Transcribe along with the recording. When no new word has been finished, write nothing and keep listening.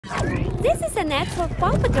This is an ad for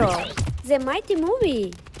PAW Patrol, the mighty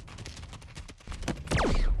movie.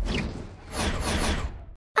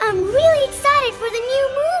 I'm really excited for the new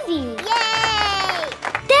movie! Yay!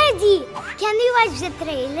 Daddy, can we watch the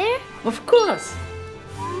trailer? Of course!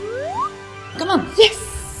 Come on!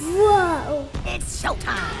 Yes! Whoa! It's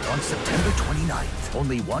showtime! On September 29th,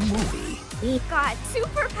 only one movie. We've got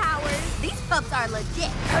superpowers. These pups are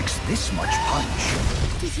legit. Packs this much punch.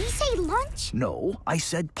 Did he say lunch? No, I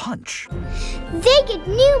said punch. They get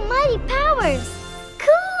new mighty powers!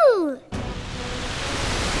 Cool!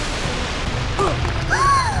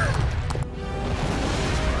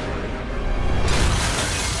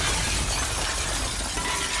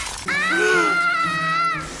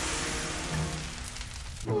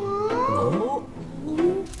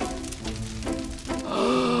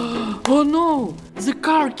 Oh no! The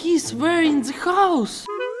car keys were in the house!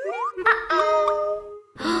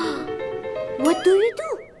 What do we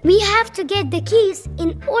do? We have to get the keys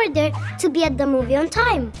in order to be at the movie on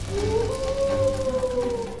time.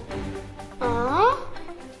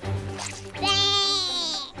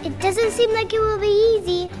 It doesn't seem like it will be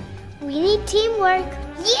easy. We need teamwork.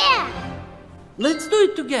 Yeah! Let's do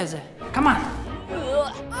it together. Come on.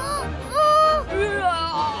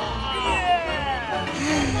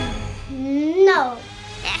 No.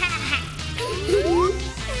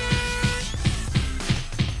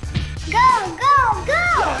 Go, go, go!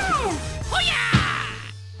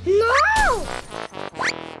 No!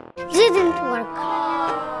 Didn't work.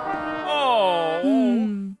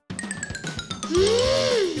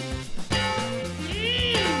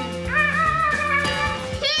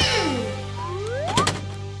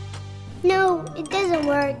 No, it doesn't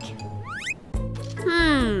work.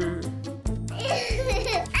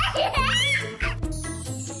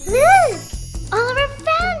 Look! Oliver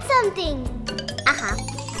found something!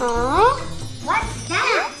 What's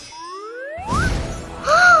that?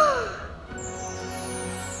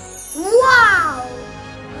 Wow!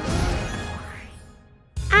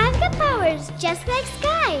 I've got powers just like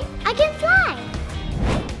Skye. I can fly.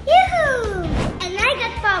 Yoo-hoo! And I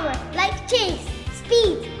got power like Chase.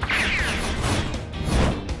 Speed.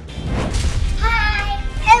 Hi!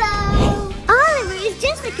 Hello! Oliver is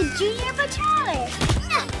just like a junior patroller.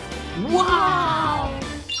 Wow!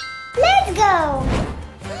 Let's go!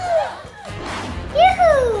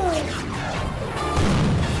 Yoo-hoo!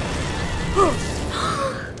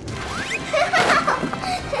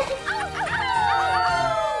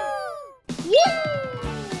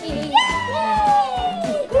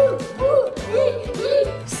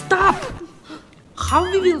 Stop! How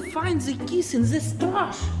we will find the keys in this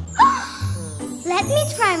trash? Let me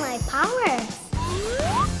try my powers.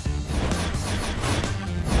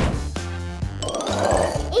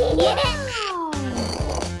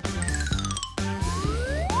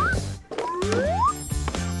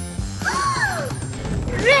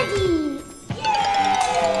 Ready!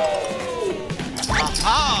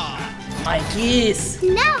 My keys!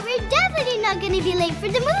 Now we're definitely not gonna be late for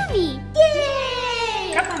the movie!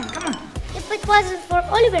 Yay! Come on, come on! If it wasn't for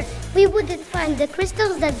Oliver, we wouldn't find the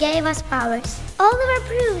crystals that gave us powers. Oliver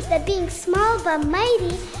proves that being small but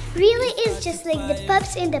mighty really is just like the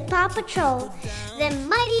pups in the PAW Patrol, the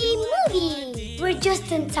mighty movie. We're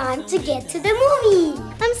just in time to get to the movie.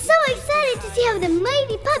 I'm so excited to see how the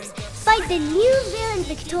mighty pups fight the new villain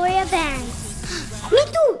Victoria Vance. Me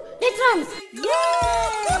too! Let's run!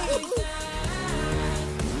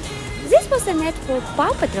 This was an ad for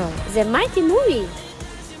PAW Patrol, the mighty movie.